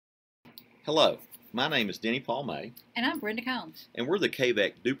Hello, my name is Denny May, And I'm Brenda Combs. and we're the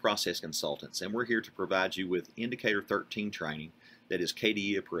KVEC Due Process Consultants, and we're here to provide you with Indicator 13 training that is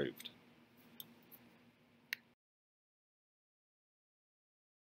KDE approved.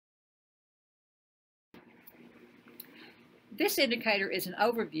 This indicator is an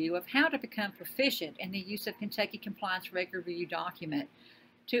overview of how to become proficient in the use of Kentucky Compliance Record Review document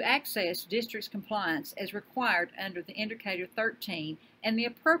to access district's compliance as required under the Indicator 13 and the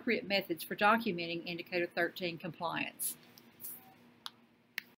appropriate methods for documenting Indicator 13 compliance.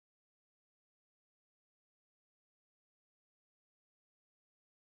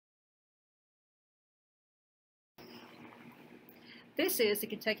 This is the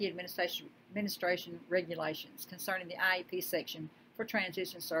Kentucky Administration Regulations concerning the IEP section for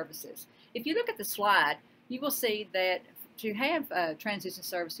transition services. If you look at the slide, you will see that to have transition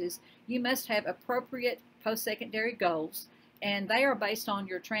services, you must have appropriate post-secondary goals, and they are based on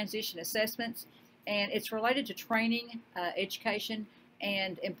your transition assessments, and it's related to training, education,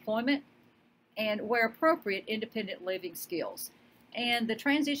 and employment, and where appropriate, independent living skills. And the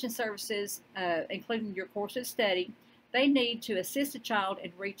transition services, including your course of study, they need to assist a child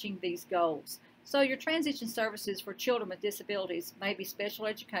in reaching these goals. So your transition services for children with disabilities may be special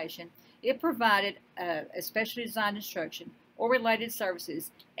education if provided a specially designed instruction or related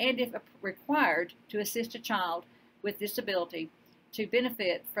services, and if required, to assist a child with disability to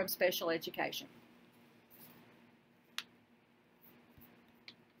benefit from special education.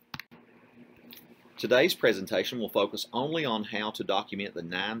 Today's presentation will focus only on how to document the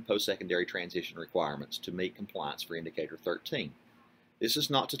 9 post-secondary transition requirements to meet compliance for Indicator 13. This is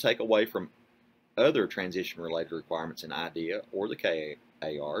not to take away from other transition-related requirements in IDEA or the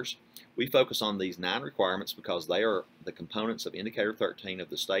KARs. We focus on these 9 requirements because they are the components of Indicator 13 of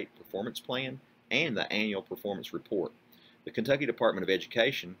the State Performance Plan and the Annual Performance Report. The Kentucky Department of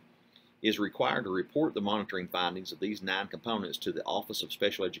Education is required to report the monitoring findings of these 9 components to the Office of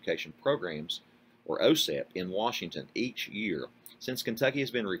Special Education Programs, or OSEP, in Washington each year. Since Kentucky has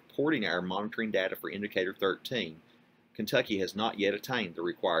been reporting our monitoring data for Indicator 13, Kentucky has not yet attained the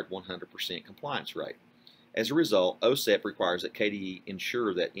required 100% compliance rate. As a result, OSEP requires that KDE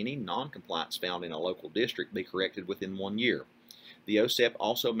ensure that any non-compliance found in a local district be corrected within 1 year. The OSEP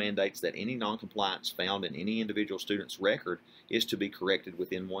also mandates that any non-compliance found in any individual student's record is to be corrected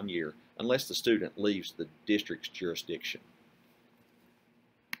within 1 year unless the student leaves the district's jurisdiction.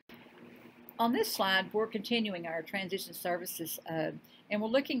 On this slide, we're continuing our transition services, and we're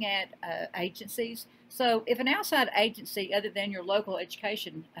looking at agencies. So if an outside agency other than your local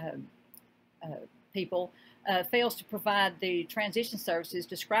education people fails to provide the transition services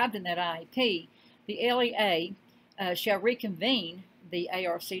described in that IEP, the LEA shall reconvene the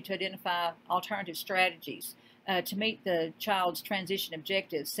ARC to identify alternative strategies to meet the child's transition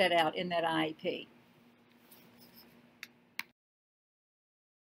objectives set out in that IEP.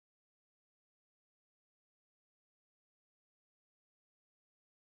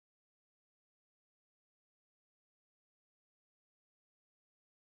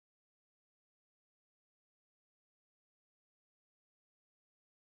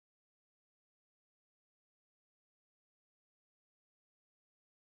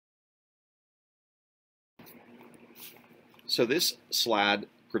 So this slide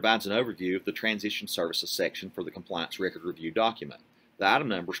provides an overview of the Transition Services section for the Compliance Record Review document. The item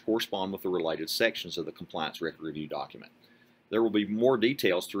numbers correspond with the related sections of the Compliance Record Review document. There will be more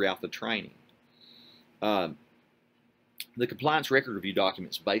details throughout the training. The Compliance Record Review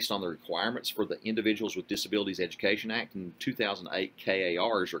document is based on the requirements for the Individuals with Disabilities Education Act and 2008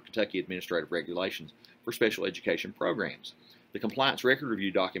 KARs, or Kentucky Administrative Regulations, for special education programs. The Compliance Record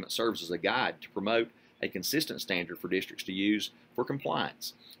Review document serves as a guide to promote a consistent standard for districts to use for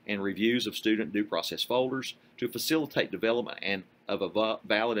compliance, and reviews of student due process folders to facilitate development of a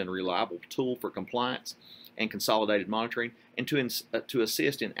valid and reliable tool for compliance and consolidated monitoring, and to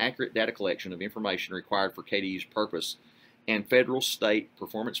assist in accurate data collection of information required for KDE's purpose and federal, state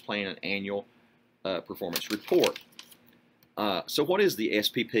performance plan and annual performance report. So what is the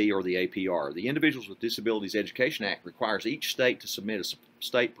SPP or the APR? The Individuals with Disabilities Education Act requires each state to submit a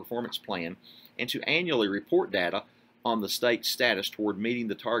state performance plan and to annually report data on the state's status toward meeting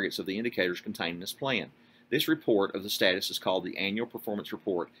the targets of the indicators contained in this plan. This report of the status is called the Annual Performance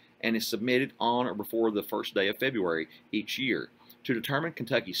Report and is submitted on or before the first day of February each year. To determine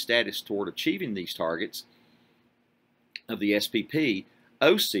Kentucky's status toward achieving these targets of the SPP,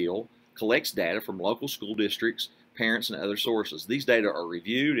 OSEAL collects data from local school districts, parents, and other sources. These data are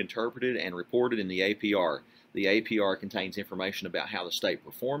reviewed, interpreted, and reported in the APR. The APR contains information about how the state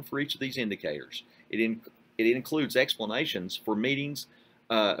performed for each of these indicators. It includes explanations for meetings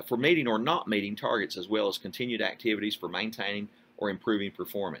for meeting or not meeting targets, as well as continued activities for maintaining or improving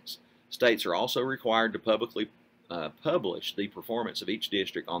performance. States are also required to publicly publish the performance of each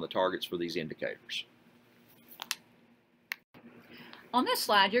district on the targets for these indicators. On this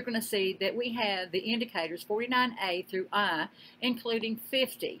slide, you're going to see that we have the indicators 49A through I, including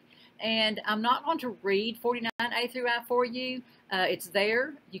 50. And I'm not going to read 49A through I for you. It's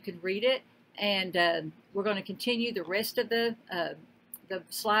there. You can read it. And we're going to continue the rest of the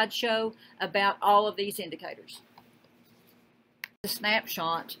slideshow about all of these indicators. The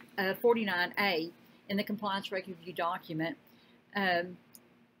snapshot of 49A in the Compliance Record Review document.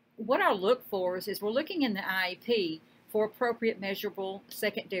 What I'll look for is we're looking in the IEP for appropriate measurable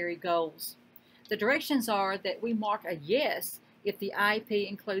secondary goals. The directions are that we mark a yes if the IEP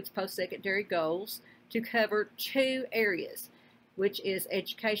includes post-secondary goals to cover 2 areas, which is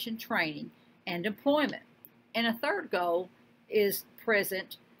education, training, and employment. And a third goal is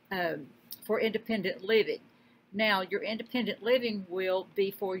present for independent living. Now, your independent living will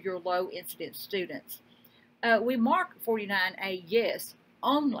be for your low incidence students. We mark 49A yes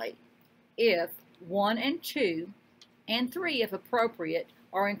only if 1 and 2 and 3, if appropriate,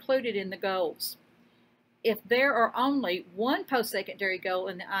 are included in the goals. If there are only one post-secondary goal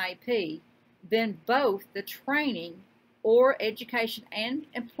in the IEP, then both the training or education and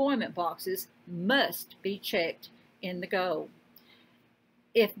employment boxes must be checked in the goal.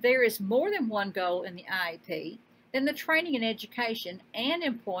 If there is more than one goal in the IEP, then the training and education and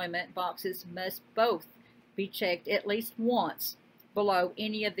employment boxes must both be checked at least once below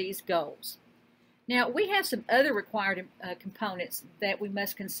any of these goals. Now, we have some other required components that we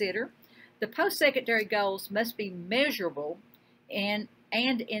must consider. The post-secondary goals must be measurable and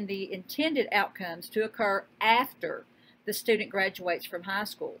in the intended outcomes to occur after the student graduates from high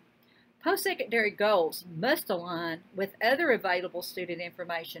school. Post-secondary goals must align with other available student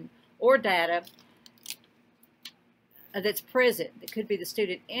information or data that's present. It could be the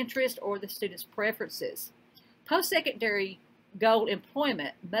student interest or the student's preferences. Post-secondary goal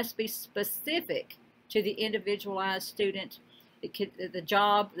employment must be specific to the individualized student,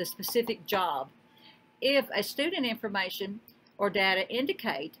 the specific job. If a student information or data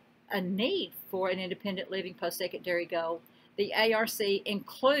indicate a need for an independent living post-secondary goal, the ARC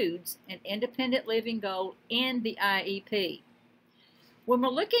includes an independent living goal in the IEP. When we're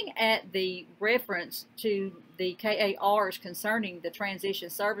looking at the reference to the KARs concerning the transition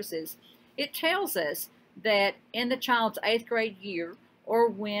services, it tells us that in the child's 8th grade year, or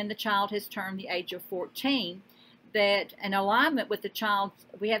when the child has turned the age of 14, that an alignment with the child,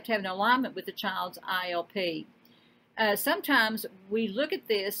 we have to have an alignment with the child's ILP. Sometimes we look at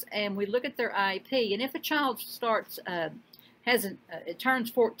this and we look at their IEP, and if a child starts, it turns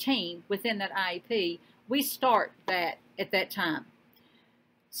 14 within that IEP, we start that at that time.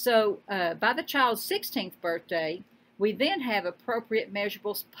 So by the child's 16th birthday, we then have appropriate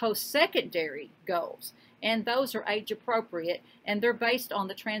measurables post-secondary goals, and those are age appropriate, and they're based on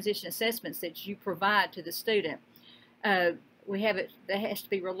the transition assessments that you provide to the student. We have it that has to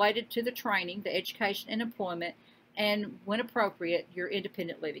be related to the training, the education and employment, and when appropriate, your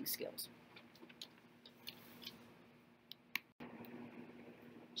independent living skills.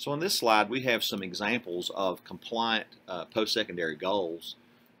 So on this slide, we have some examples of compliant post-secondary goals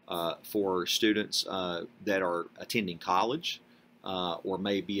for students that are attending college or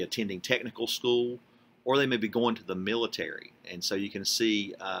maybe attending technical school, or they may be going to the military. And so you can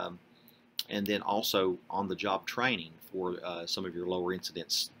see, and then also on-the-job training for some of your lower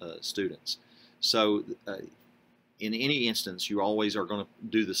incidence students. So in any instance, you always are going to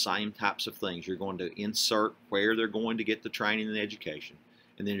do the same types of things. You're going to insert where they're going to get the training and education,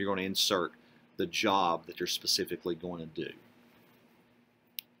 and then you're going to insert the job that they're specifically going to do.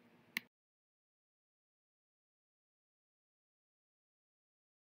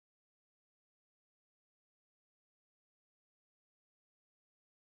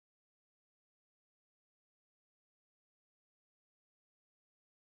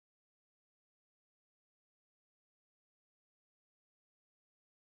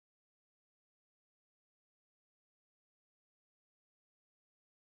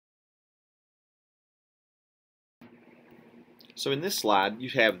 So in this slide, you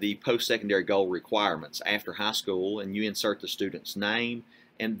have the post-secondary goal requirements after high school, and you insert the student's name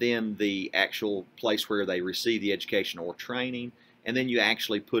and then the actual place where they receive the education or training, and then you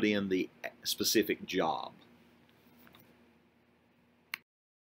actually put in the specific job.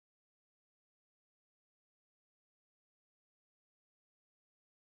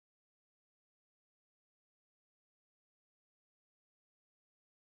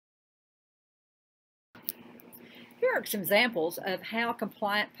 Here Here are some examples of how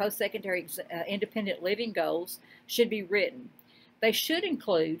compliant post-secondary independent living goals should be written. They should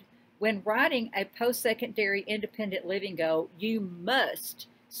include, when writing a post-secondary independent living goal, you must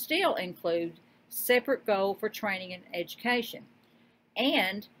still include separate goal for training and education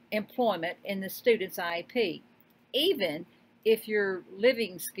and employment in the student's IEP, even if your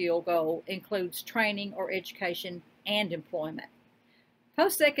living skill goal includes training or education and employment.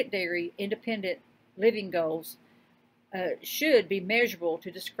 Post-secondary independent living goals should be measurable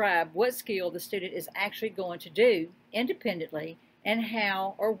to describe what skill the student is actually going to do independently and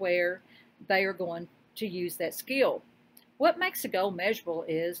how or where they are going to use that skill. What makes a goal measurable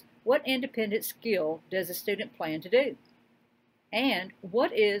is what independent skill does the student plan to do? And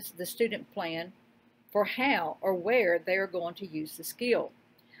what is the student plan for how or where they are going to use the skill?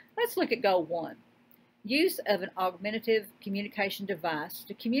 Let's look at Goal 1. Use of an augmentative communication device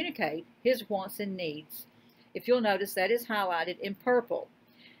to communicate his wants and needs. If you'll notice, that is highlighted in purple.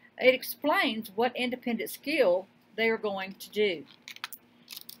 It explains what independent skill they are going to do.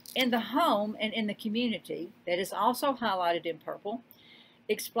 In the home and in the community, that is also highlighted in purple,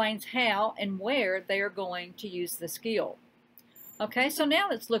 explains how and where they are going to use the skill. Okay, so now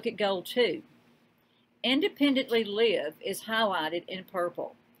let's look at Goal 2. Independently live is highlighted in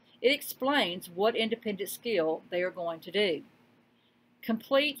purple. It explains what independent skill they are going to do.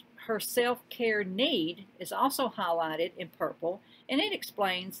 Complete her self-care need is also highlighted in purple, and it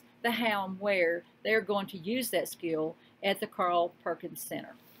explains the how and where they are going to use that skill at the Carl Perkins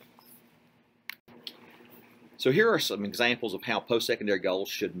Center. So here are some examples of how post-secondary goals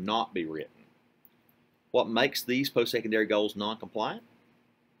should not be written. What makes these post-secondary goals non-compliant?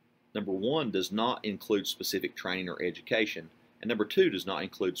 Number 1 does not include specific training or education, and number 2 does not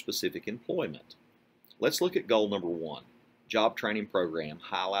include specific employment. Let's look at goal number 1. Job training program,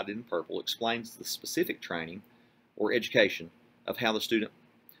 highlighted in purple, explains the specific training or education of how the student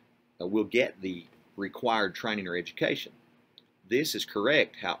will get the required training or education. This is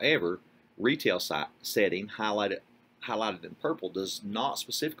correct. However, retail setting, highlighted in purple, does not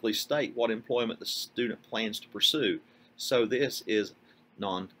specifically state what employment the student plans to pursue, so this is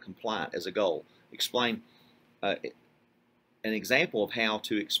non-compliant as a goal. Explain an example of how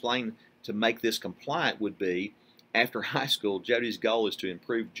to explain to make this compliant would be, after high school, Jody's goal is to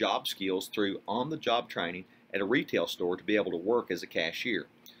improve job skills through on-the-job training at a retail store to be able to work as a cashier.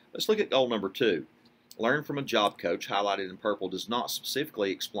 Let's look at goal number 2. Learn from a job coach, highlighted in purple, does not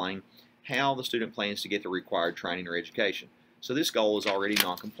specifically explain how the student plans to get the required training or education. So this goal is already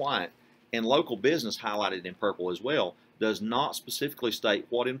non-compliant. And local business, highlighted in purple as well, does not specifically state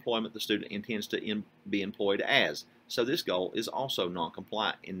what employment the student intends to be employed as. So this goal is also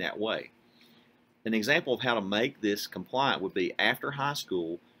non-compliant in that way. An example of how to make this compliant would be, after high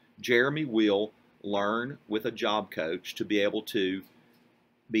school, Jeremy will learn with a job coach to be able to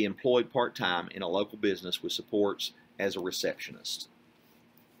be employed part-time in a local business with supports as a receptionist.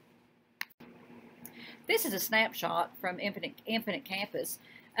 This is a snapshot from Infinite Campus.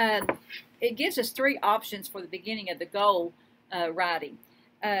 It gives us 3 options for the beginning of the goal writing.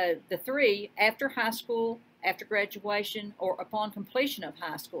 The 3, after high school, after graduation, or upon completion of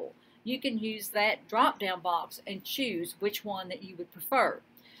high school. You can use that drop-down box and choose which one that you would prefer.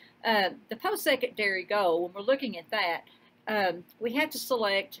 The post-secondary goal, when we're looking at that, we have to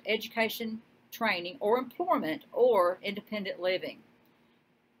select education, training, or employment, or independent living.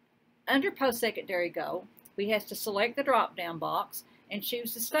 Under post-secondary goal, we have to select the drop-down box and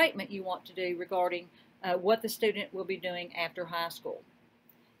choose the statement you want to do regarding what the student will be doing after high school.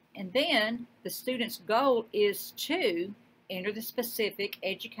 And then the student's goal is to enter the specific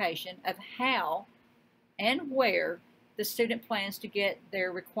education of how and where the student plans to get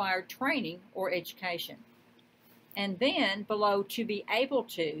their required training or education. And then below to be able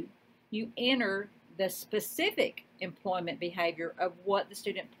to, you enter the specific employment behavior of what the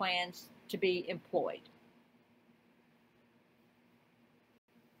student plans to be employed.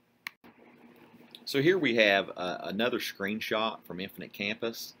 So here we have another screenshot from Infinite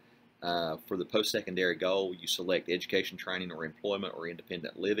Campus. For the post-secondary goal, you select education, training, or employment, or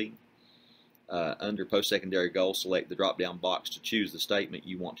independent living. Under post-secondary goal, select the drop-down box to choose the statement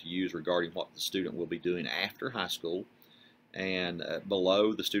you want to use regarding what the student will be doing after high school. And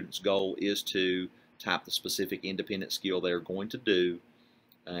below, the student's goal is to type the specific independent skill they're going to do.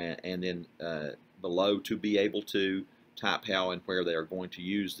 And then below, to be able to, type how and where they are going to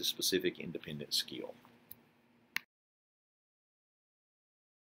use the specific independent skill.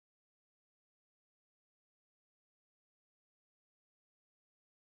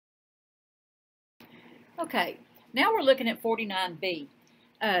 Okay, now we're looking at 49B,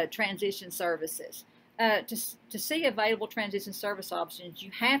 transition services. To see available transition service options, you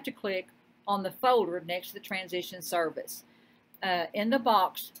have to click on the folder next to the transition service. In the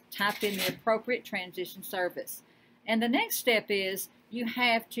box, type in the appropriate transition service. And the next step is you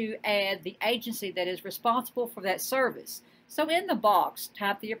have to add the agency that is responsible for that service. So in the box,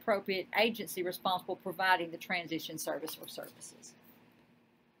 type the appropriate agency responsible for providing the transition service or services.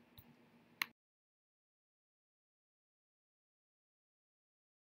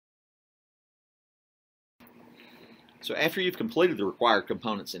 So after you've completed the required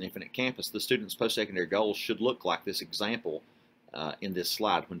components in Infinite Campus, the student's post-secondary goals should look like this example in this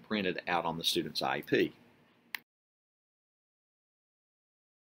slide when printed out on the student's IEP.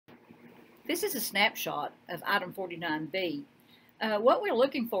 This is a snapshot of item 49B. What we're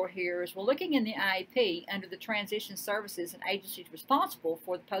looking for here is we're looking in the IEP under the transition services and agencies responsible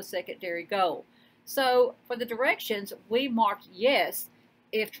for the post-secondary goal. So for the directions, we marked yes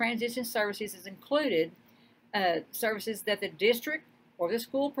if transition services is included, services that the district or the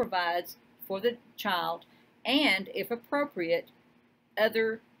school provides for the child, and if appropriate,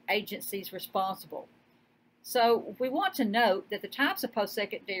 other agencies responsible. So we want to note that the types of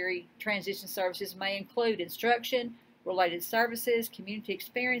post-secondary transition services may include instruction, related services, community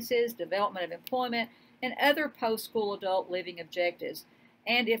experiences, development of employment, and other post-school adult living objectives,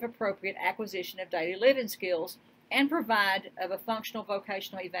 and if appropriate, acquisition of daily living skills, and provide of a functional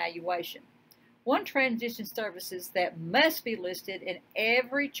vocational evaluation. One transition services that must be listed in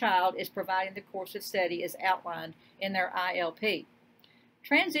every child is providing the course of study as outlined in their ILP.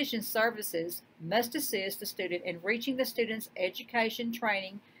 Transition services must assist the student in reaching the student's education,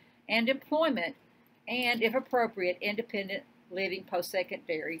 training, and employment, and, if appropriate, independent living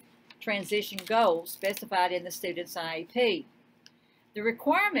post-secondary transition goals specified in the student's IEP. The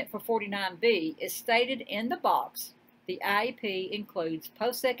requirement for 49B is stated in the box. The IEP includes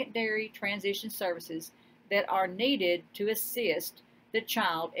post-secondary transition services that are needed to assist the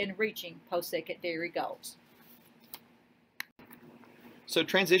child in reaching post-secondary goals. So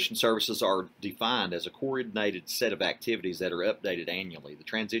transition services are defined as a coordinated set of activities that are updated annually. The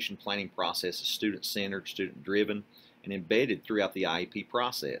transition planning process is student-centered, student-driven, and embedded throughout the IEP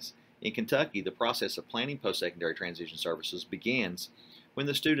process. In Kentucky, the process of planning post-secondary transition services begins when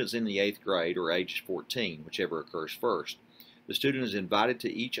the student is in the 8th grade or age 14, whichever occurs first. The student is invited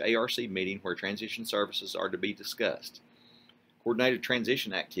to each ARC meeting where transition services are to be discussed. Coordinated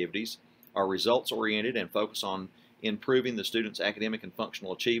transition activities are results-oriented and focus on improving the student's academic and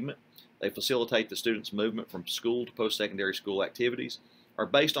functional achievement. They facilitate the student's movement from school to post-secondary school activities, are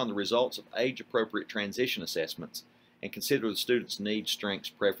based on the results of age-appropriate transition assessments, and consider the student's needs, strengths,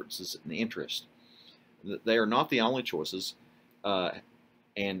 preferences, and interests. They are not the only choices,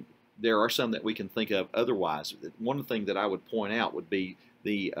 and there are some that we can think of otherwise. One thing that I would point out would be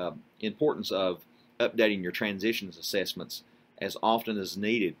the importance of updating your transitions assessments as often as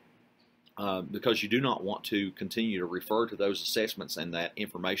needed, because you do not want to continue to refer to those assessments and that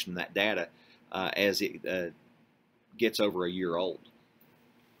information, that data, as it gets over a year old.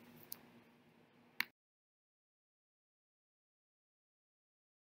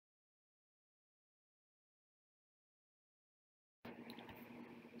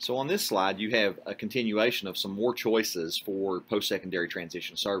 So on this slide, you have a continuation of some more choices for post-secondary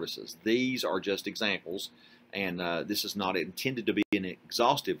transition services. These are just examples, and this is not intended to be an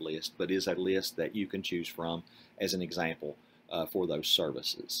exhaustive list, but is a list that you can choose from as an example for those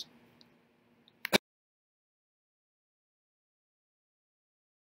services.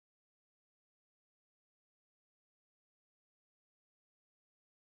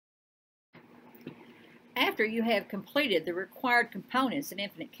 After you have completed the required components in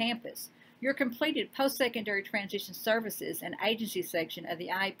Infinite Campus, your completed post-secondary transition services and agency section of the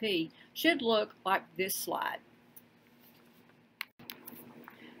IEP should look like this slide.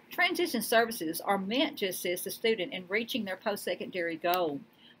 Transition services are meant to assist the student in reaching their post-secondary goal.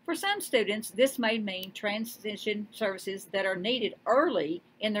 For some students, this may mean transition services that are needed early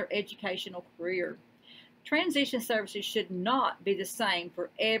in their educational career. Transition services should not be the same for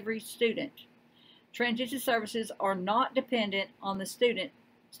every student. Transition services are not dependent on the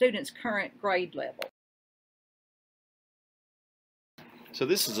student's current grade level. So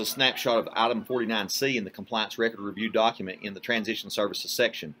this is a snapshot of item 49C in the compliance record review document in the transition services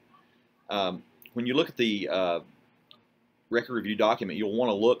section. When you look at the record review document, you'll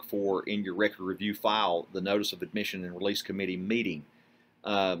want to look for in your record review file the notice of admission and release committee meeting.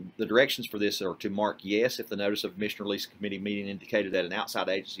 The directions for this are to mark yes if the notice of admission release committee meeting indicated that an outside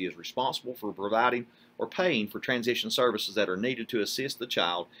agency is responsible for providing or paying for transition services that are needed to assist the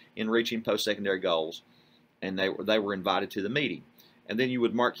child in reaching post-secondary goals, and they were invited to the meeting. And then you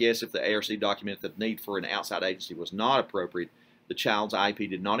would mark yes if the ARC document that the need for an outside agency was not appropriate, the child's IEP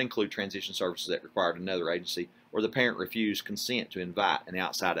did not include transition services that required another agency, or the parent refused consent to invite an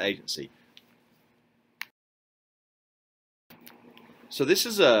outside agency. So this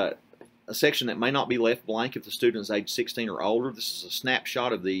is a section that may not be left blank if the student is age 16 or older. This is a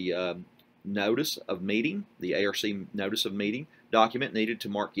snapshot of the notice of meeting, the ARC notice of meeting document needed to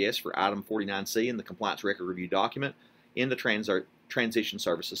mark yes for item 49C in the compliance record review document in the transition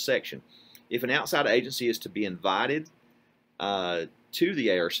services section. If an outside agency is to be invited to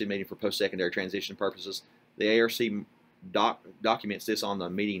the ARC meeting for post-secondary transition purposes, the ARC documents this on the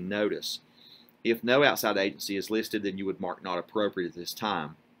meeting notice. If no outside agency is listed, then you would mark not appropriate at this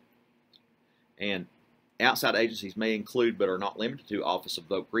time. And outside agencies may include, but are not limited to, Office of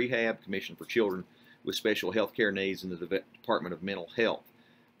Voc Rehab, Commission for Children with Special Health Care Needs, and the Department of Mental Health.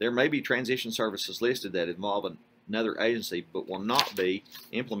 There may be transition services listed that involve another agency, but will not be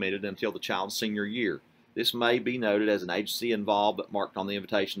implemented until the child's senior year. This may be noted as an agency involved, but marked on the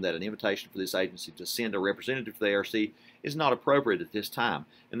invitation that an invitation for this agency to send a representative to the ARC is not appropriate at this time.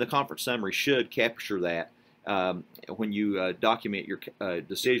 And the conference summary should capture that when you document your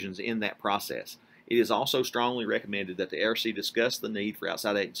decisions in that process. It is also strongly recommended that the ARC discuss the need for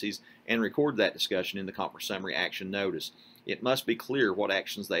outside agencies and record that discussion in the conference summary action notice. It must be clear what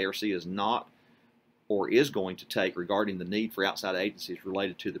actions the ARC is not or is going to take regarding the need for outside agencies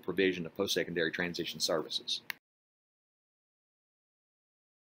related to the provision of post-secondary transition services.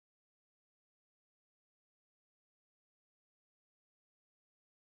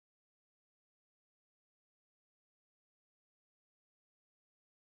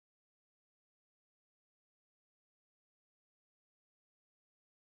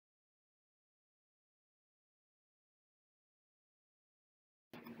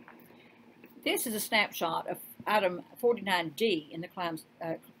 This is a snapshot of item 49D in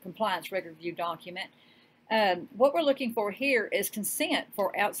the compliance record review document. What we're looking for here is consent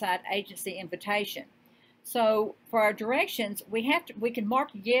for outside agency invitation. So for our directions, we can mark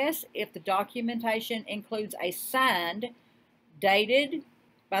yes if the documentation includes a signed, dated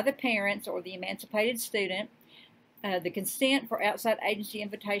by the parents or the emancipated student, the consent for outside agency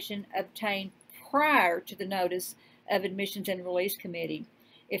invitation obtained prior to the notice of admissions and release committee.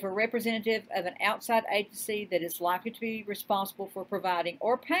 If a representative of an outside agency that is likely to be responsible for providing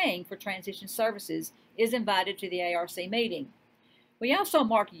or paying for transition services is invited to the ARC meeting. We also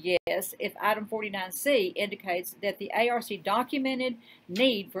mark yes if item 49C indicates that the ARC documented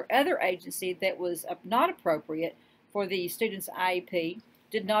need for other agency that was not appropriate for the student's IEP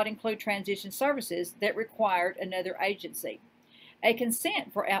did not include transition services that required another agency. A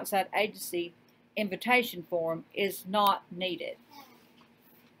consent for outside agency invitation form is not needed.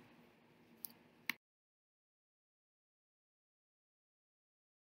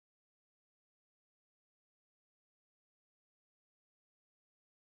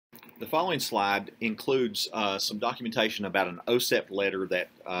 The following slide includes some documentation about an OSEP letter that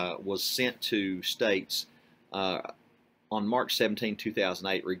was sent to states on March 17,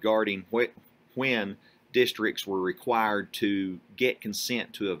 2008 regarding when districts were required to get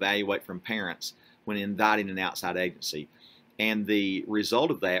consent to evaluate from parents when inviting an outside agency. And the result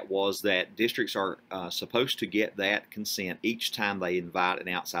of that was that districts are supposed to get that consent each time they invite an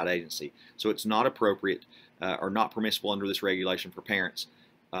outside agency. So it's not appropriate or not permissible under this regulation for parents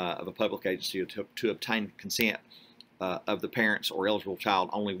of a public agency to obtain consent of the parents or eligible child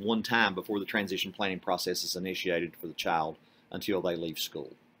only one time before the transition planning process is initiated for the child until they leave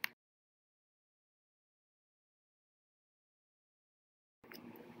school.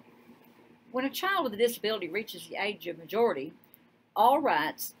 When a child with a disability reaches the age of majority, all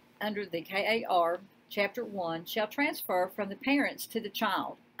rights under the KAR Chapter 1 shall transfer from the parents to the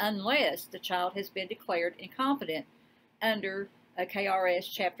child unless the child has been declared incompetent under KRS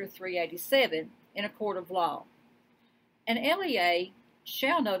Chapter 387 in a court of law. An LEA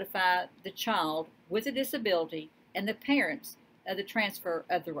shall notify the child with a disability and the parents of the transfer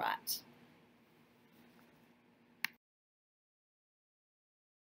of the rights.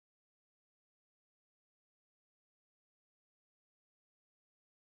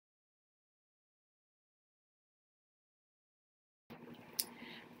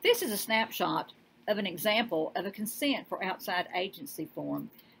 This is a snapshot of an example of a consent for outside agency form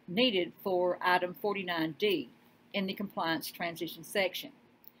needed for item 49D in the compliance transition section.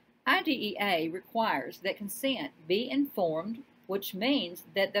 IDEA requires that consent be informed, which means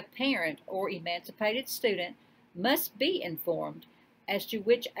that the parent or emancipated student must be informed as to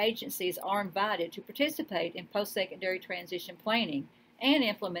which agencies are invited to participate in post-secondary transition planning and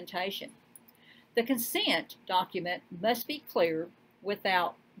implementation. The consent document must be clear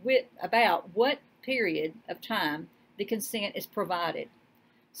about what period of time the consent is provided,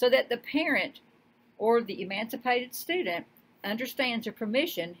 so that the parent or the emancipated student understands the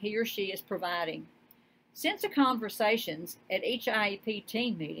permission he or she is providing. Since the conversations at each IEP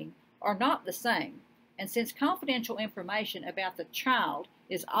team meeting are not the same, and since confidential information about the child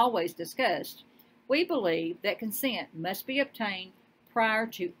is always discussed, we believe that consent must be obtained prior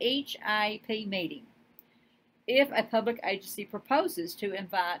to each IEP meeting. If a public agency proposes to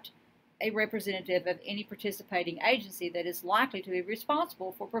invite a representative of any participating agency that is likely to be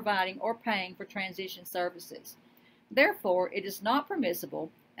responsible for providing or paying for transition services. Therefore, it is not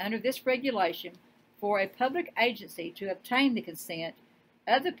permissible under this regulation for a public agency to obtain the consent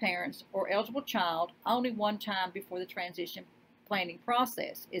of the parents or eligible child only one time before the transition planning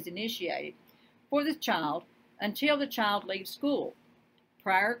process is initiated for the child until the child leaves school.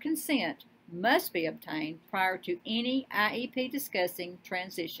 Prior consent must be obtained prior to any IEP discussing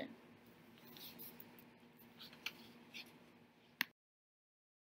transition.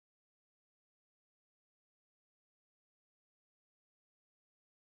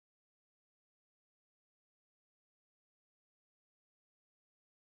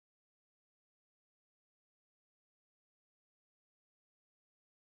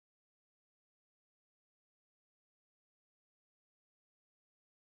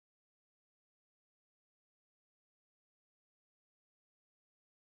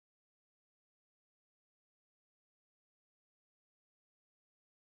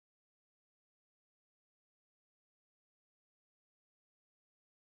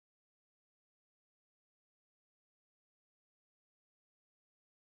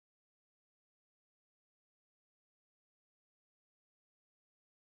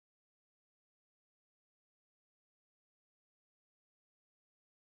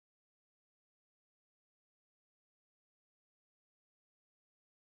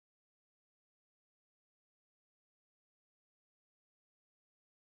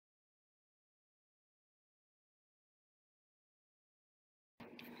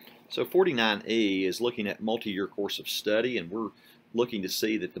 So 49E is looking at multi-year course of study, and we're looking to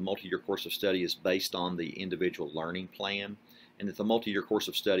see that the multi-year course of study is based on the individual learning plan, and that the multi-year course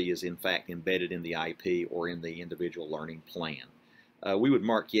of study is in fact embedded in the IEP or in the individual learning plan. We would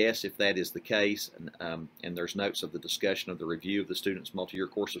mark yes if that is the case, and there's notes of the discussion of the review of the student's multi-year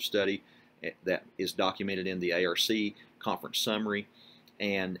course of study that is documented in the ARC conference summary,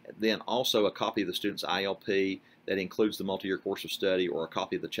 and then also a copy of the student's ILP that includes the multi-year course of study, or a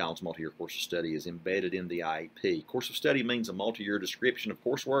copy of the child's multi-year course of study is embedded in the IEP. Course of study means a multi-year description of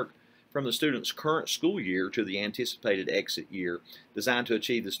coursework from the student's current school year to the anticipated exit year, designed to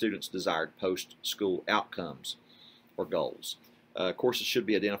achieve the student's desired post-school outcomes or goals. Courses should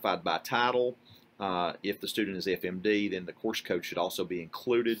be identified by title. If the student is FMD, then the course code should also be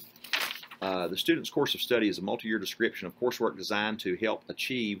included. The student's course of study is a multi-year description of coursework designed to help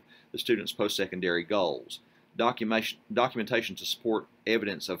achieve the student's post-secondary goals. Documentation to support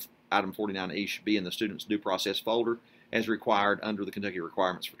evidence of item 49E should be in the student's due process folder as required under the Kentucky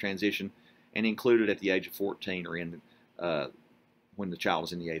requirements for transition, and included at the age of 14 or when the child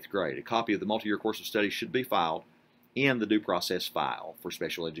is in the 8th grade. A copy of the multi-year course of study should be filed in the due process file for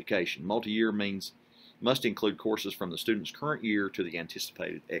special education. Multi-year means must include courses from the student's current year to the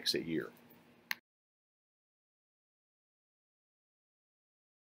anticipated exit year.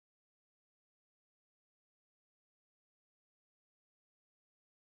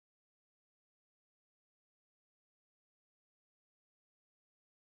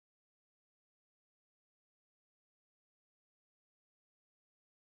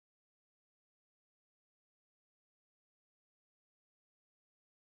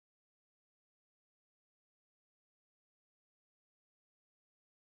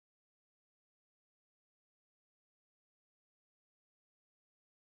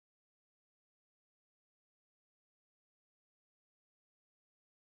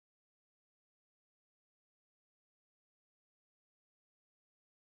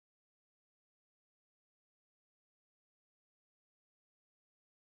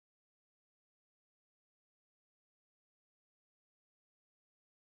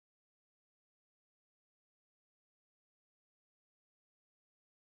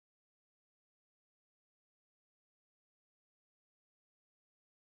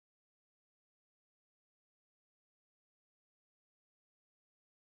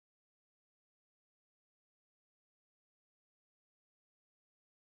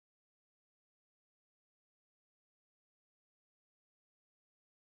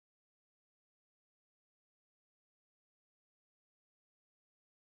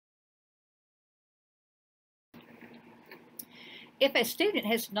 If a student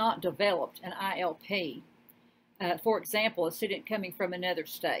has not developed an ILP, for example, a student coming from another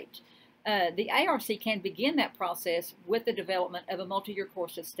state, the ARC can begin that process with the development of a multi-year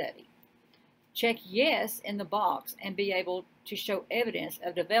course of study. Check yes in the box and be able to show evidence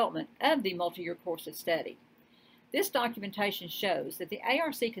of development of the multi-year course of study. This documentation shows that the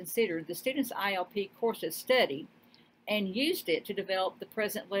ARC considered the student's ILP course of study and used it to develop the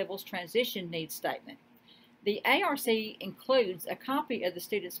present level's transition needs statement. The ARC includes a copy of the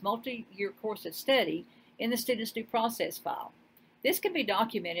student's multi-year course of study in the student's due process file. This can be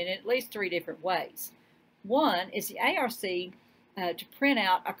documented in at least 3 different ways. One is the ARC to print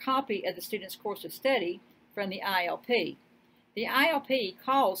out a copy of the student's course of study from the ILP. The ILP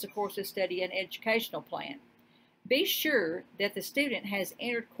calls the course of study an educational plan. Be sure that the student has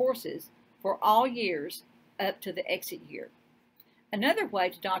entered courses for all years up to the exit year. Another way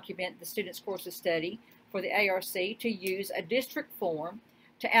to document the student's course of study for the ARC to use a district form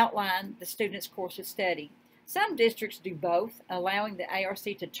to outline the student's course of study. Some districts do both, allowing the ARC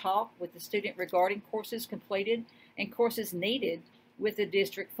to talk with the student regarding courses completed and courses needed with the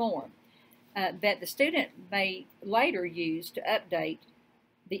district form that the student may later use to update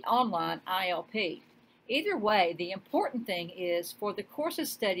the online ILP. Either way, the important thing is for the course of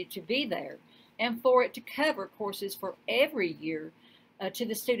study to be there and for it to cover courses for every year to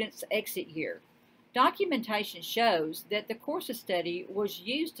the student's exit year. Documentation shows that the course of study was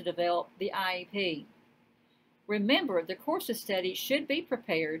used to develop the IEP. Remember, the course of study should be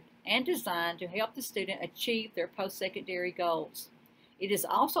prepared and designed to help the student achieve their post-secondary goals. It is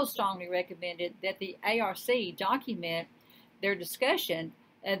also strongly recommended that the ARC document their discussion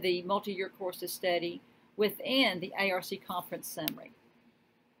of the multi-year course of study within the ARC conference summary.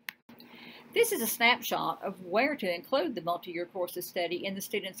 This is a snapshot of where to include the multi-year course of study in the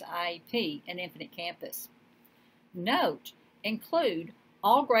student's IEP in Infinite Campus. Note, include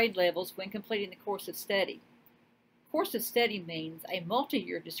all grade levels when completing the course of study. Course of study means a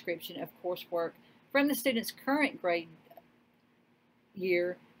multi-year description of coursework from the student's current grade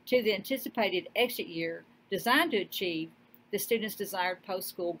year to the anticipated exit year designed to achieve the student's desired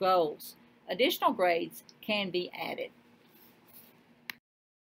post-school goals. Additional grades can be added.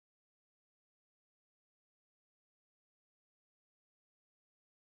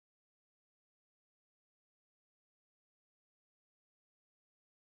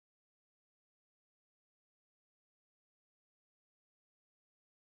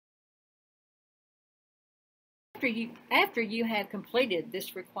 After you have completed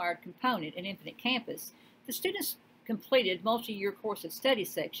this required component in Infinite Campus, the student's completed multi-year course of study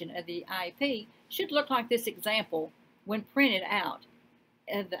section of the IEP should look like this example when printed out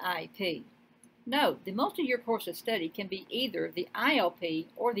of the IEP. Note, the multi-year course of study can be either the ILP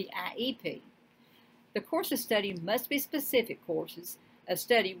or the IEP. The course of study must be specific courses of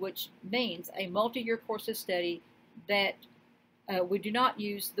study, which means a multi-year course of study that we do not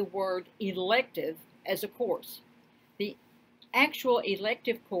use the word elective as a course. The actual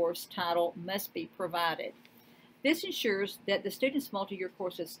elective course title must be provided. This ensures that the student's multi-year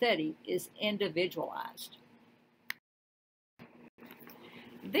course of study is individualized.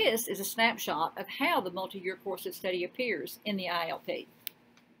 This is a snapshot of how the multi-year course of study appears in the ILP.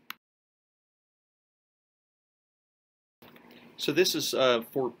 So this is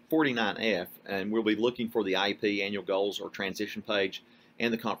for 49F, and we'll be looking for the IEP annual goals or transition page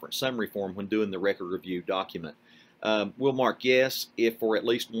and the conference summary form when doing the record review document. We'll mark yes if for at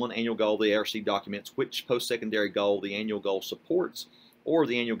least one annual goal the ARC documents which post-secondary goal the annual goal supports, or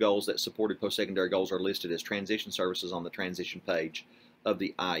the annual goals that supported post-secondary goals are listed as transition services on the transition page of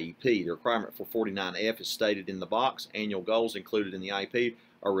the IEP. The requirement for 49F is stated in the box. Annual goals included in the IEP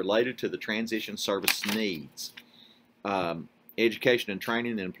are related to the transition service needs. Education and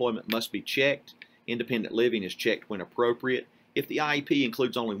training and employment must be checked. Independent living is checked when appropriate. If the IEP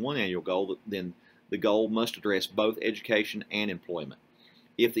includes only one annual goal, then the goal must address both education and employment.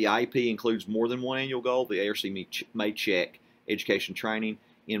 If the IEP includes more than one annual goal, the ARC may check education training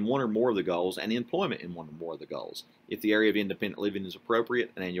in one or more of the goals and employment in one or more of the goals. If the area of independent living is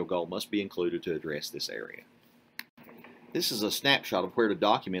appropriate, an annual goal must be included to address this area. This is a snapshot of where to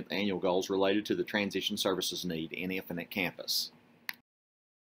document the annual goals related to the transition services need in Infinite Campus.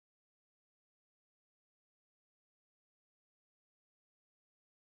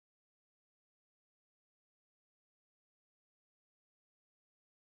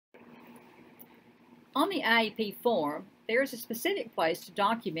 On the IEP form, there is a specific place to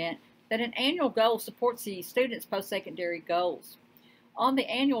document that an annual goal supports the student's post-secondary goals. On the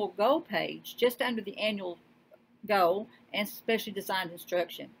annual goal page, just under the annual goal and specially designed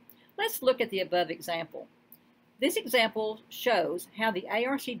instruction. Let's look at the above example. This example shows how the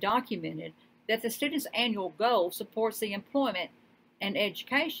ARC documented that the student's annual goal supports the employment and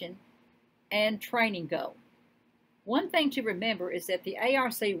education and training goal. One thing to remember is that the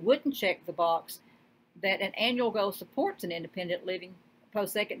ARC wouldn't check the box that an annual goal supports an independent living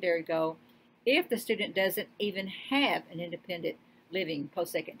post-secondary goal if the student doesn't even have an independent living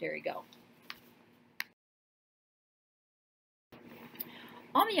post-secondary goal.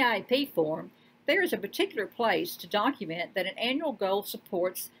 On the IEP form, there is a particular place to document that an annual goal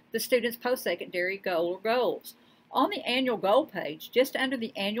supports the student's post-secondary goal or goals. On the annual goal page, just under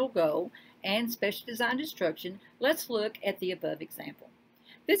the annual goal and special designed instruction, let's look at the above example.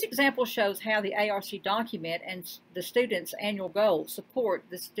 This example shows how the ARC document and the student's annual goals support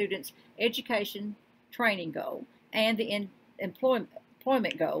the student's education training goal and the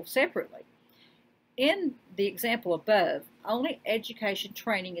employment goal separately. In the example above, only education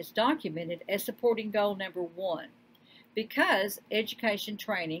training is documented as supporting goal number 1 because education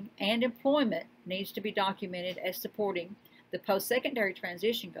training and employment needs to be documented as supporting the post-secondary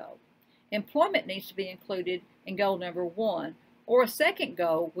transition goal. Employment needs to be included in goal number 1, or a second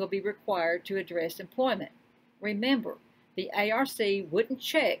goal will be required to address employment. Remember, the ARC wouldn't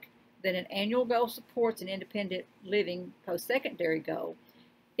check that an annual goal supports an independent living post-secondary goal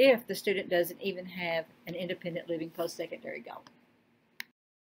if the student doesn't even have an independent living post-secondary goal.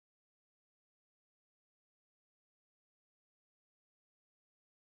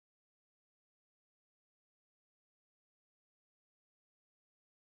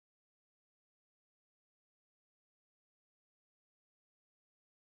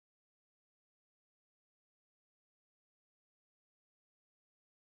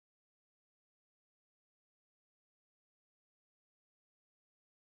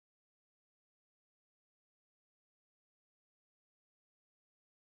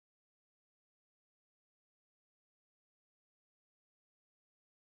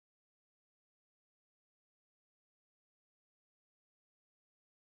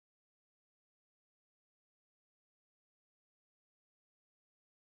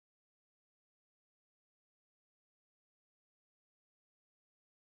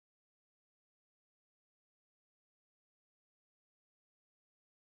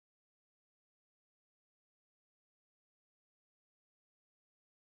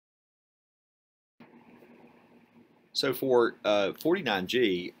 So for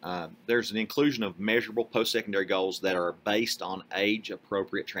 49G, there's an inclusion of measurable post-secondary goals that are based on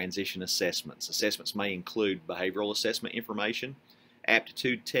age-appropriate transition assessments. Assessments may include behavioral assessment information,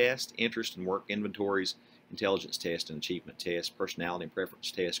 aptitude tests, interest and work inventories, intelligence tests and achievement tests, personality and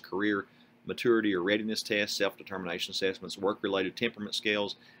preference tests, career maturity or readiness tests, self-determination assessments, work-related temperament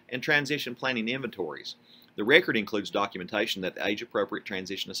scales, and transition planning inventories. The record includes documentation that the age-appropriate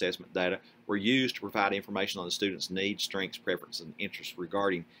transition assessment data were used to provide information on the student's needs, strengths, preferences, and interests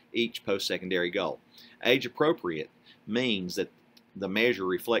regarding each post-secondary goal. Age-appropriate means that the measure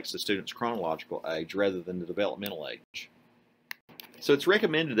reflects the student's chronological age rather than the developmental age. So it's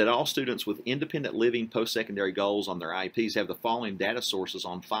recommended that all students with independent living post-secondary goals on their IEPs have the following data sources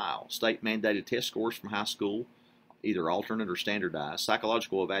on file: state-mandated test scores from high school, either alternate or standardized,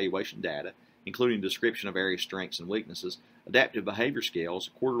 psychological evaluation data, including description of various strengths and weaknesses, adaptive behavior scales,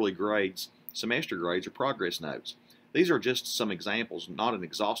 quarterly grades, semester grades, or progress notes. These are just some examples, not an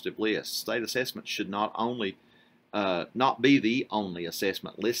exhaustive list. State assessment should not be the only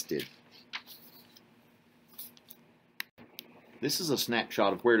assessment listed. This is a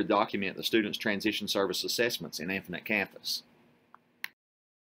snapshot of where to document the student's transition service assessments in Infinite Campus.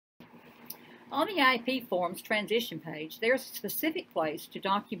 On the IEP form's transition page, there is a specific place to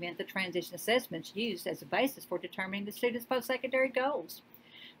document the transition assessments used as a basis for determining the student's post-secondary goals.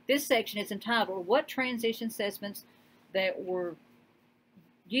 This section is entitled "What Transition Assessments That Were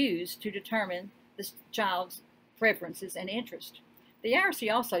Used to Determine the Child's Preferences and Interests." The IRC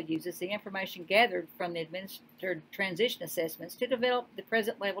also uses the information gathered from the administered transition assessments to develop the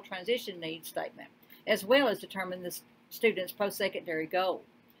present level transition needs statement, as well as determine the student's post-secondary goal.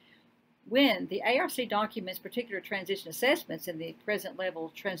 When the ARC documents particular transition assessments in the present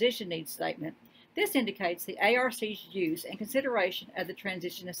level transition needs statement, this indicates the ARC's use and consideration of the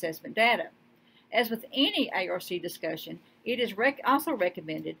transition assessment data. As with any ARC discussion, it is also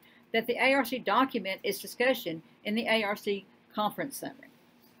recommended that the ARC document its discussion in the ARC conference summary.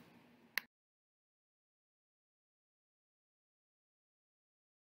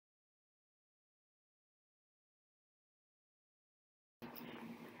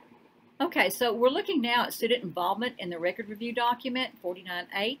 Okay, so we're looking now at student involvement in the record review document,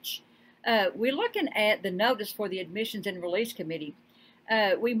 49H. We're looking at the notice for the Admissions and Release Committee.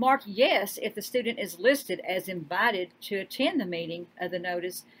 We mark yes if the student is listed as invited to attend the meeting of the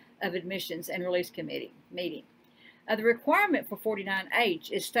Notice of Admissions and Release Committee meeting. The requirement for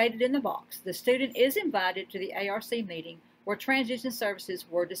 49H is stated in the box. The student is invited to the ARC meeting where transition services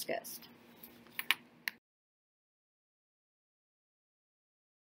were discussed.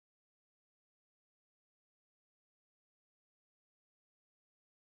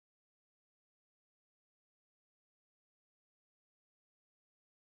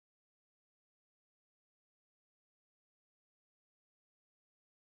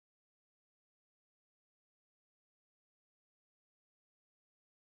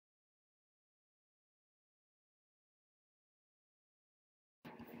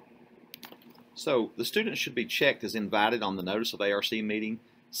 So the student should be checked as invited on the notice of ARC meeting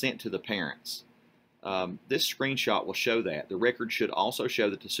sent to the parents. This screenshot will show that. The record should also show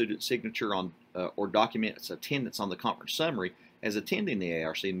that the student's signature on or documents attendance on the conference summary as attending the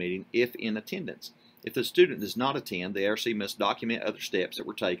ARC meeting if in attendance. If the student does not attend, the ARC must document other steps that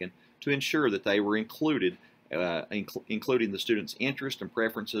were taken to ensure that they were included, including the student's interest and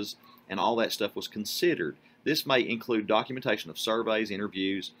preferences, and all that stuff was considered. This may include documentation of surveys,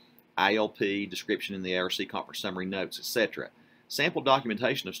 interviews, ILP, description in the ARC conference summary notes, etc. Sample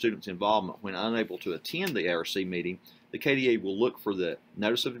documentation of students' involvement when unable to attend the ARC meeting. The KDE will look for the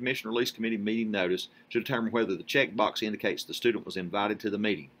Notice of Admission Release Committee meeting notice to determine whether the checkbox indicates the student was invited to the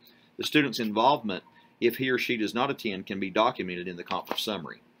meeting. The student's involvement, if he or she does not attend, can be documented in the conference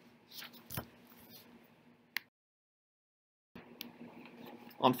summary.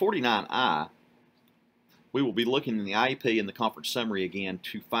 On 49I, we will be looking in the IEP and the conference summary again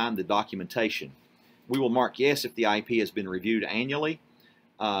to find the documentation. We will mark yes if the IEP has been reviewed annually.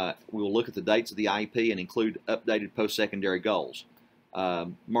 We will look at the dates of the IEP and include updated post-secondary goals.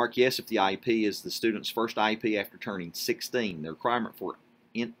 Mark yes if the IEP is the student's first IEP after turning 16. The requirement for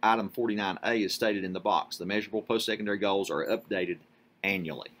item 49A is stated in the box. The measurable post-secondary goals are updated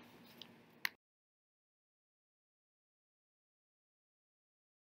annually.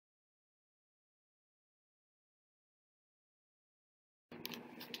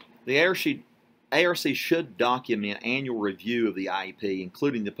 The ARC should document annual review of the IEP,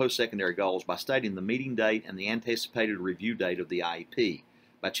 including the post-secondary goals, by stating the meeting date and the anticipated review date of the IEP.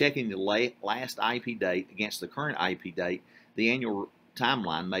 By checking the last IEP date against the current IEP date, the annual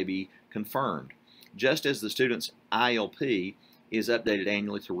timeline may be confirmed. Just as the student's ILP is updated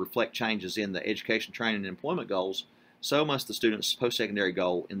annually to reflect changes in the education, training, and employment goals, so must the student's post-secondary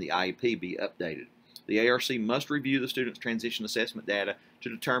goal in the IEP be updated. The ARC must review the student's transition assessment data to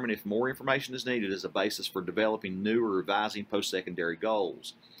determine if more information is needed as a basis for developing new or revising post-secondary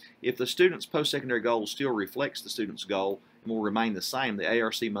goals. If the student's post-secondary goal still reflects the student's goal and will remain the same, the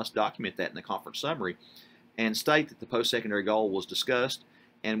ARC must document that in the conference summary and state that the post-secondary goal was discussed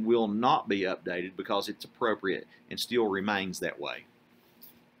and will not be updated because it's appropriate and still remains that way.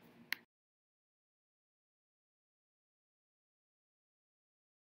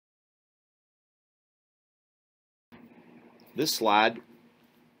 This slide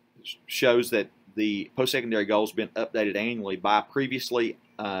shows that the post-secondary goal has been updated annually by previously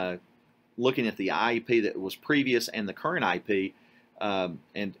looking at the IEP that was previous and the current IEP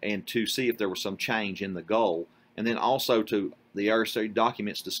and to see if there was some change in the goal. And then also to the ARC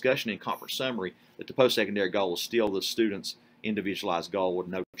documents discussion and conference summary that the post-secondary goal is still the student's individualized goal with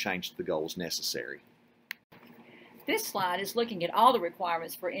no change to the goals necessary. This slide is looking at all the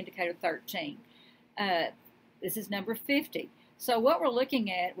requirements for Indicator 13. This is number 50. So what we're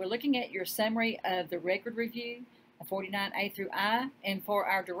looking at your summary of the record review, 49A through I, and for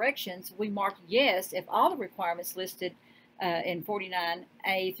our directions, we mark yes if all the requirements listed in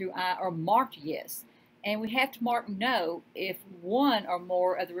 49A through I are marked yes. And we have to mark no if one or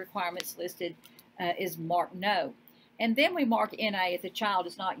more of the requirements listed is marked no. And then we mark NA if the child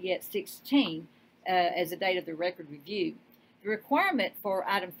is not yet 16 as the date of the record review. The requirement for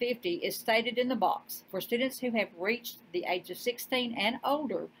item 50 is stated in the box. For students who have reached the age of 16 and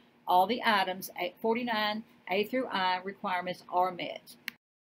older, all the items at 49A through I requirements are met.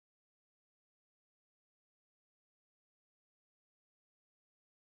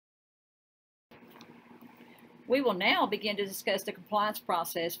 We will now begin to discuss the compliance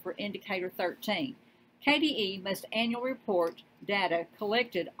process for Indicator 13. KDE must annually report data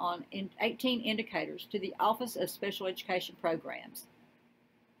collected on 18 indicators to the Office of Special Education Programs.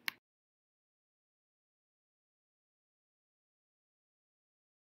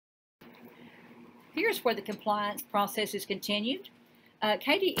 Here's where the compliance process is continued.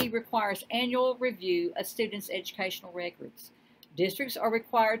 KDE requires annual review of students' educational records. Districts are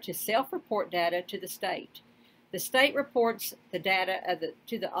required to self-report data to the state. The state reports the data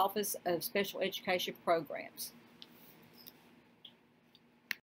to the Office of Special Education Programs.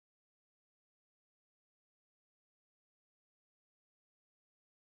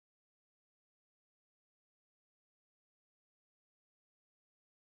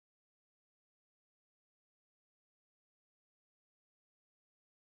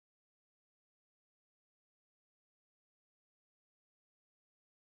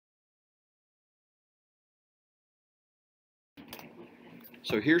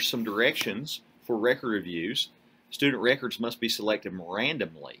 So here's some directions for record reviews. Student records must be selected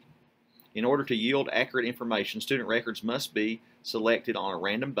randomly. In order to yield accurate information, student records must be selected on a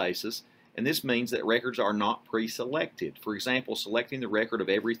random basis, and this means that records are not pre-selected. For example, selecting the record of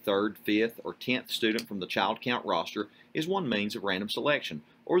every 3rd, 5th, or 10th student from the child count roster is one means of random selection,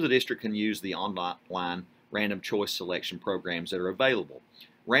 or the district can use the online random choice selection programs that are available.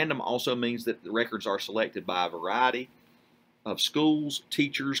 Random also means that the records are selected by a variety of schools,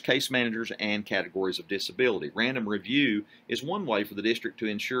 teachers, case managers, and categories of disability. Random review is one way for the district to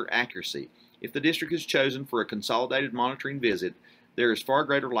ensure accuracy. If the district is chosen for a consolidated monitoring visit, there is far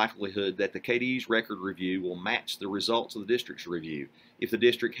greater likelihood that the KDE's record review will match the results of the district's review if the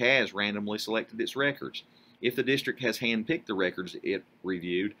district has randomly selected its records. If the district has handpicked the records it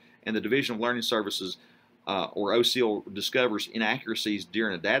reviewed and the Division of Learning Services or OCL discovers inaccuracies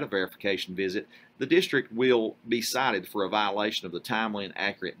during a data verification visit, the district will be cited for a violation of the timely and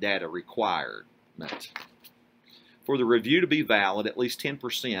accurate data requirement. For the review to be valid, at least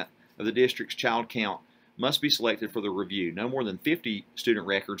 10% of the district's child count must be selected for the review. No more than 50 student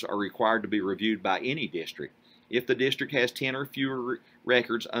records are required to be reviewed by any district. If the district has 10 or fewer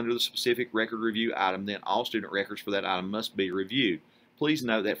records under the specific record review item, then all student records for that item must be reviewed. Please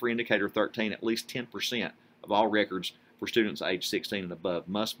note that for Indicator 13, at least 10% of all records for students age 16 and above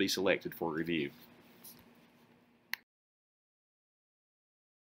must be selected for review.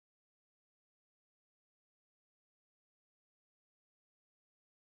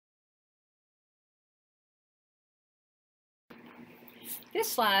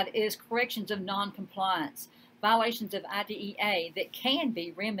 This slide is corrections of non-compliance, violations of IDEA that can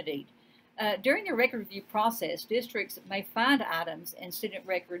be remedied. During the record review process, districts may find items in student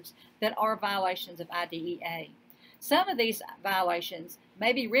records that are violations of IDEA. Some of these violations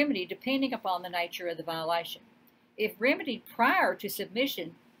may be remedied depending upon the nature of the violation. If remedied prior to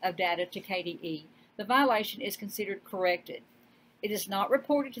submission of data to KDE, the violation is considered corrected. It is not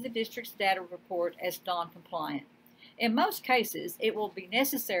reported to the district's data report as non-compliant. In most cases, it will be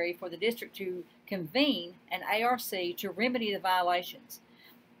necessary for the district to convene an ARC to remedy the violations.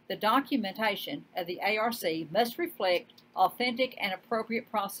 The documentation of the ARC must reflect authentic and appropriate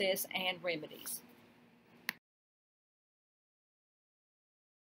process and remedies.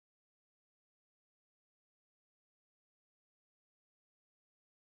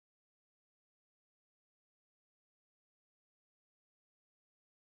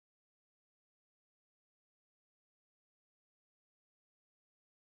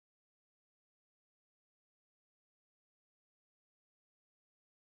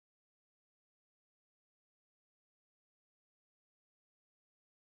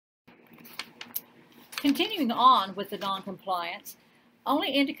 Continuing on with the non-compliance, only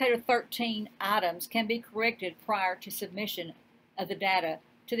Indicator 13 items can be corrected prior to submission of the data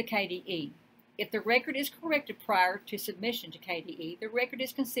to the KDE. If the record is corrected prior to submission to KDE, the record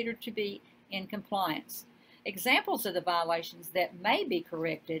is considered to be in compliance. Examples of the violations that may be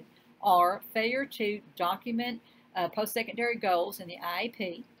corrected are failure to document post-secondary goals in the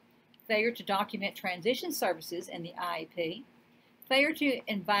IEP, failure to document transition services in the IEP, failure to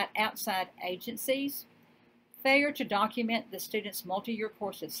invite outside agencies, failure to document the student's multi-year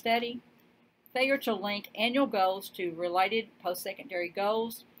course of study, failure to link annual goals to related post-secondary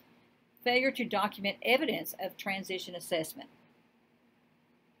goals, failure to document evidence of transition assessment.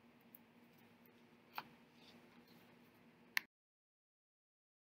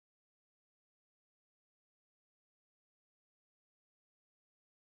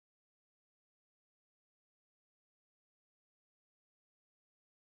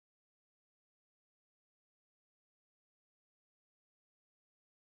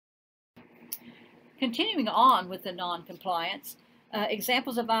 Continuing on with the non-compliance,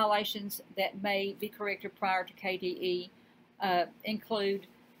 examples of violations that may be corrected prior to KDE include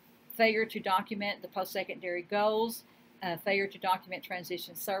failure to document the post-secondary goals, failure to document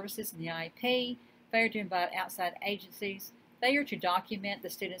transition services in the IEP, failure to invite outside agencies, failure to document the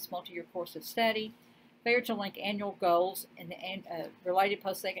student's multi-year course of study, failure to link annual goals and related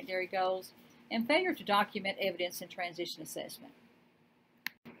post-secondary goals, and failure to document evidence in transition assessment.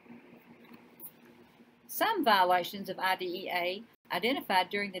 Some violations of IDEA identified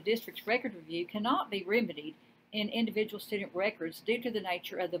during the district's record review cannot be remedied in individual student records due to the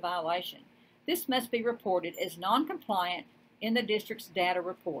nature of the violation. This must be reported as non-compliant in the district's data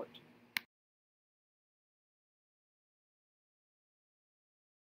report.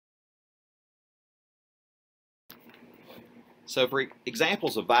 So for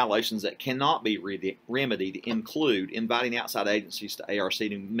examples of violations that cannot be remedied include inviting outside agencies to ARC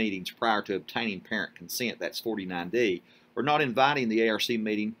meetings prior to obtaining parent consent, that's 49D, or not inviting the ARC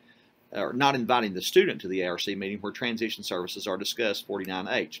meeting, or not inviting the student to the ARC meeting where transition services are discussed,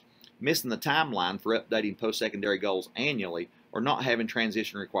 49H, missing the timeline for updating post-secondary goals annually, or not having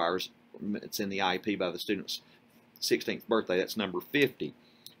transition requirements in the IEP by the student's 16th birthday, that's number 50.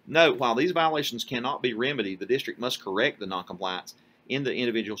 Note, while these violations cannot be remedied, the district must correct the noncompliance in the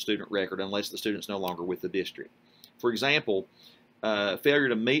individual student record unless the student is no longer with the district. For example, failure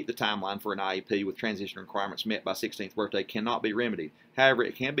to meet the timeline for an IEP with transition requirements met by 16th birthday cannot be remedied. However,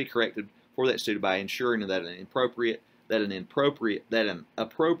 it can be corrected for that student by ensuring that an appropriate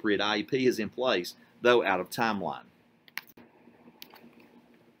IEP is in place, though out of timeline.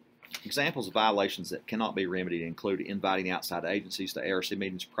 Examples of violations that cannot be remedied include inviting outside agencies to ARC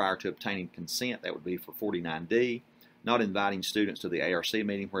meetings prior to obtaining consent, that would be for 49D, not inviting students to the ARC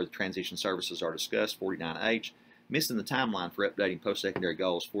meeting where the transition services are discussed, 49H, missing the timeline for updating post-secondary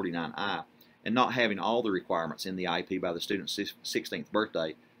goals, 49I, and not having all the requirements in the IEP by the student's 16th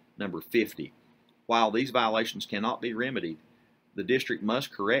birthday, number 50. While these violations cannot be remedied, the district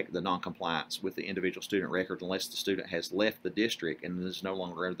must correct the noncompliance with the individual student record unless the student has left the district and is no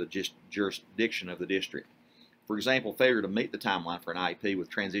longer under the jurisdiction of the district. For example, failure to meet the timeline for an IEP with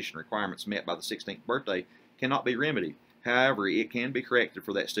transition requirements met by the 16th birthday cannot be remedied. However, it can be corrected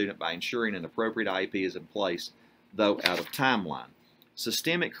for that student by ensuring an appropriate IEP is in place, though out of timeline.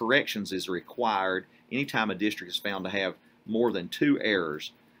 Systemic corrections is required anytime a district is found to have more than 2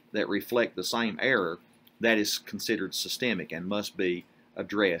 errors that reflect the same error. That is considered systemic and must be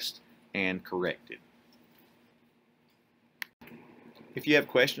addressed and corrected. If you have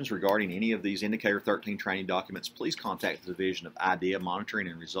questions regarding any of these Indicator 13 training documents, please contact the Division of IDEA Monitoring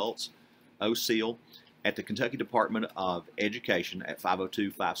and Results, OSEAL, at the Kentucky Department of Education at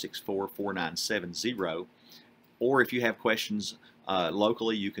 502-564-4970. Or if you have questions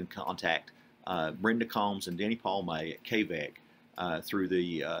locally, you can contact Brenda Combs and Denny at KVEC through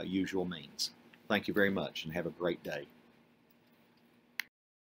the usual means. Thank you very much and have a great day.